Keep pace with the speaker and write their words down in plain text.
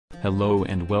Hello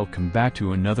and welcome back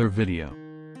to another video.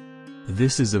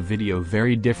 This is a video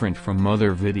very different from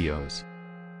other videos.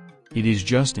 It is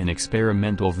just an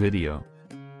experimental video.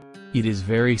 It is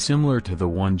very similar to the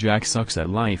one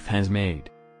JackSucksAtStuff has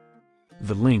made.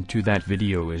 The link to that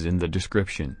video is in the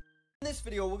description. In this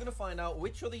video, we're going to find out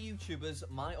which other YouTubers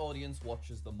my audience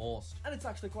watches the most. And it's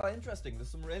actually quite interesting. There's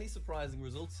some really surprising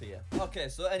results here. Okay,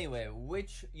 so anyway,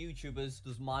 which YouTubers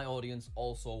does my audience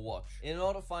also watch? In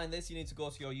order to find this, you need to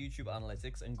go to your YouTube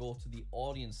analytics and go to the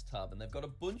audience tab. And they've got a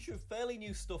bunch of fairly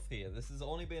new stuff here. This has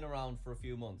only been around for a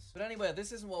few months. But anyway,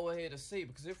 this isn't what we're here to see,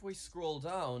 because if we scroll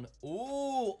down,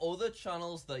 ooh, other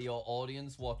channels that your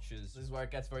audience watches. This is where it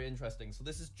gets very interesting. So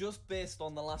this is just based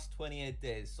on the last 28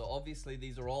 days. So obviously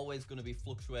these are always going to be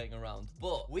fluctuating around,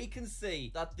 but we can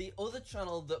see that the other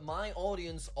channel that my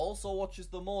audience also watches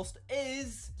the most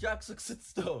is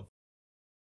JackSucksAtStuff.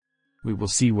 We will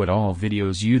see what all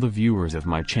videos you the viewers of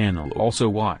my channel also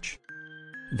watch.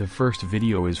 The first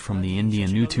video is from the Indian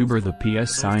YouTuber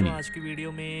Thepssaini.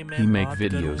 He makes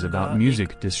videos about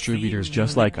music distributors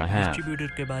just like I have.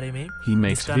 He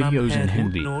makes videos in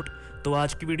Hindi. तो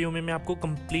आज की video में मैं आपको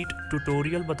complete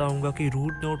tutorial बताऊंगा कि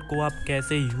root note को आप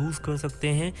कैसे यूज़ कर सकते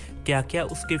हैं, क्या क्या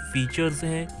उसके फीचर्स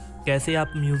हैं, कैसे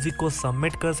आप म्यूज़िक को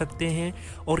सबमिट कर सकते हैं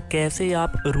और कैसे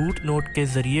आप रूट नोट के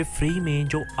ज़रिए फ्री में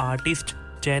जो आर्टिस्ट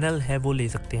चैनल है वो ले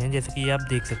सकते हैं, जैसे कि आप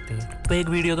देख सकते हैं। तो एक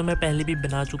वीडियो तो मैं पहले भी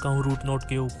बना चुका हूँ रूट नोट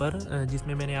के ऊपर,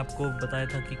 जिसमें मैंने आपको बताया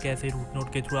था कि कैसे रूट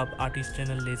नोट के थ्रू आप आर्टिस्ट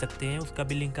चैनल ले सकते हैं। उसका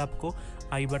भी लिंक आपको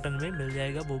आई बटन में मिल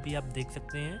जाएगा, वो भी आप देख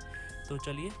सकते हैं। तो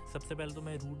चलिए सबसे पहले तो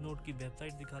मैं रूटनोट की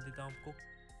वेबसाइट दिखा देता हूं आपको।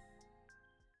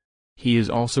 He is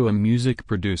also a music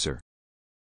producer.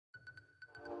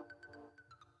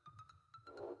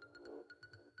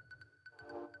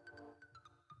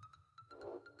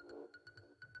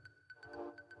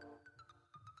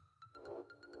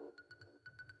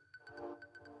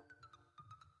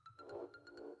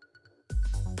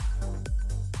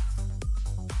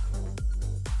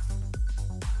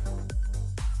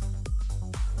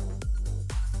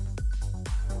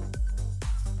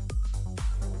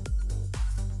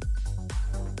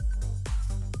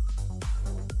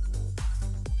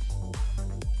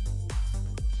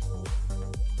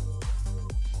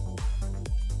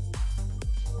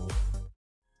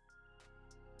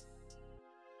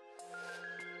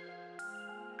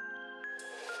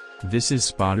 This is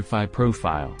Spotify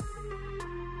profile.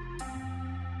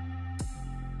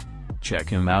 Check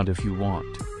him out if you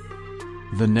want.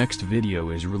 The next video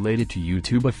is related to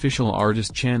YouTube official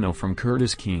artist channel from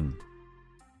Curtis King.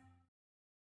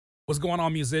 What's going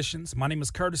on, musicians? My name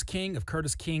is Curtis King of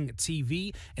Curtis King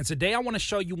TV, and today I want to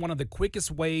show you one of the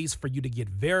quickest ways for you to get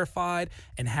verified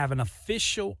and have an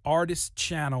official artist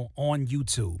channel on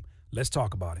YouTube. Let's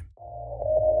talk about it.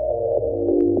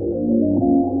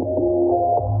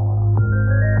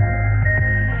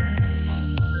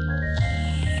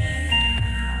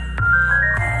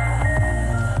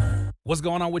 What's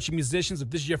going on with you musicians? If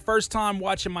this is your first time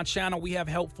watching my channel, we have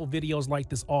helpful videos like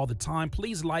this all the time.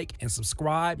 Please like and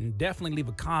subscribe, and definitely leave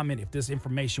a comment if this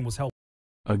information was helpful.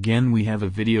 Again, we have a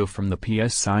video from the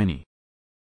Thepssaini.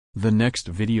 The next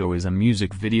video is a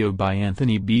music video by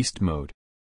Anthony BeastMode.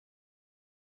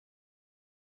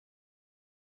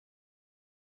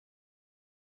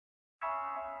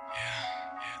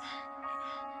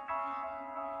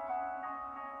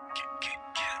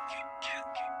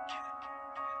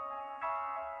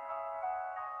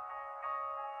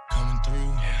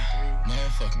 Through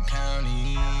motherfucking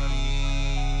county,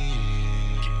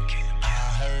 I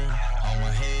heard on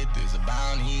my head there's a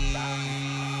bounty.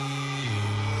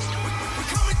 We're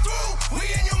coming through, we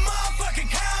in your motherfucking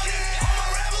county. All my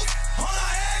rebels, on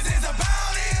our heads is a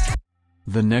bounty.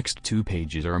 The next two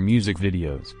pages are music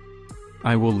videos.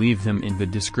 I will leave them in the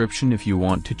description if you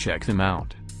want to check them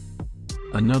out.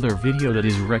 Another video that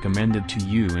is recommended to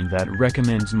you and that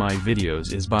recommends my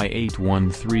videos is by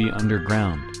 813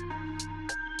 Underground.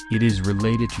 It is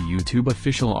related to YouTube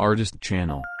official artist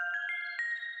channel.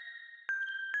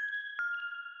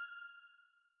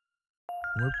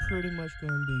 We're pretty much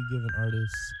going to be giving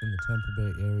artists in the Tampa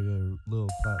Bay area a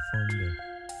little platform to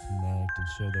connect and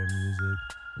share their music,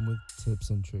 and with tips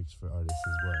and tricks for artists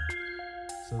as well.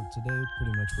 So today,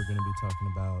 pretty much we're going to be talking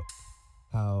about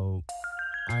how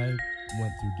I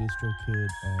went through DistroKid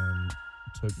and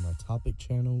took my topic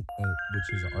channel, which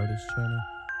is an artist channel,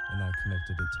 and I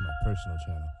connected it to my personal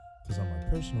channel. Because on my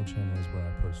personal channel is where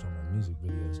I post all my music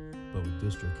videos, but with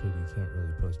DistroKid you can't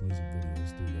really post music videos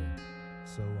through there.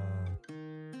 So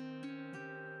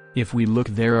if we look,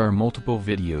 there are multiple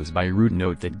videos by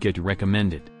Routenote that get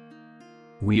recommended.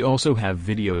 We also have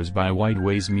videos by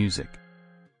Whiteways Music.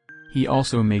 He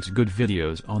also makes good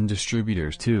videos on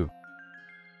distributors too.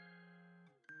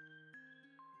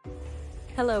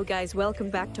 Hello guys, welcome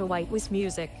back to Whiteways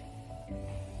Music.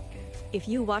 If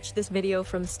you watch this video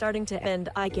from starting to end,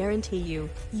 I guarantee you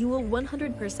will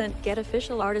 100% get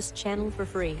official artist channel for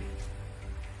free.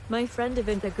 My friend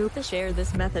Evinta Gupta shared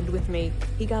this method with me.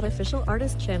 He got official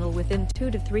artist channel within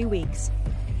 2 to 3 weeks.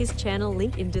 His channel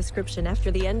link in description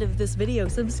after the end of this video.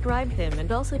 Subscribe him and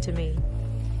also to me.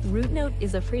 Routenote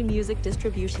is a free music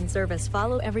distribution service.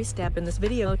 Follow every step in this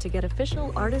video to get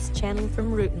official artist channel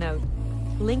from Routenote.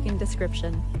 Link in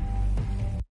description.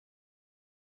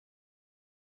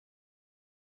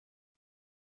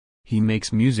 He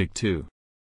makes music too.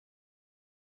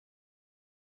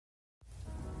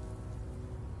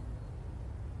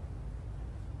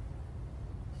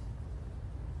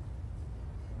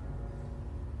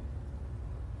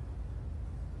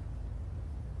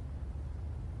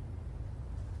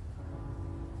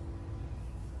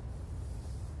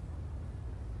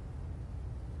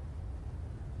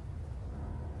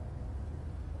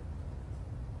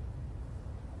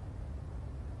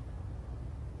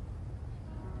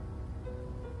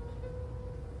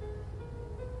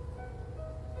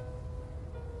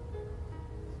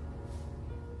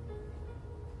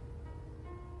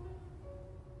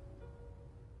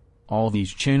 All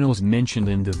these channels mentioned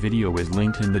in the video is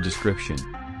linked in the description.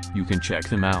 You can check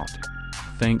them out.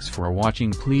 Thanks for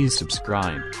watching. Please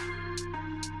subscribe.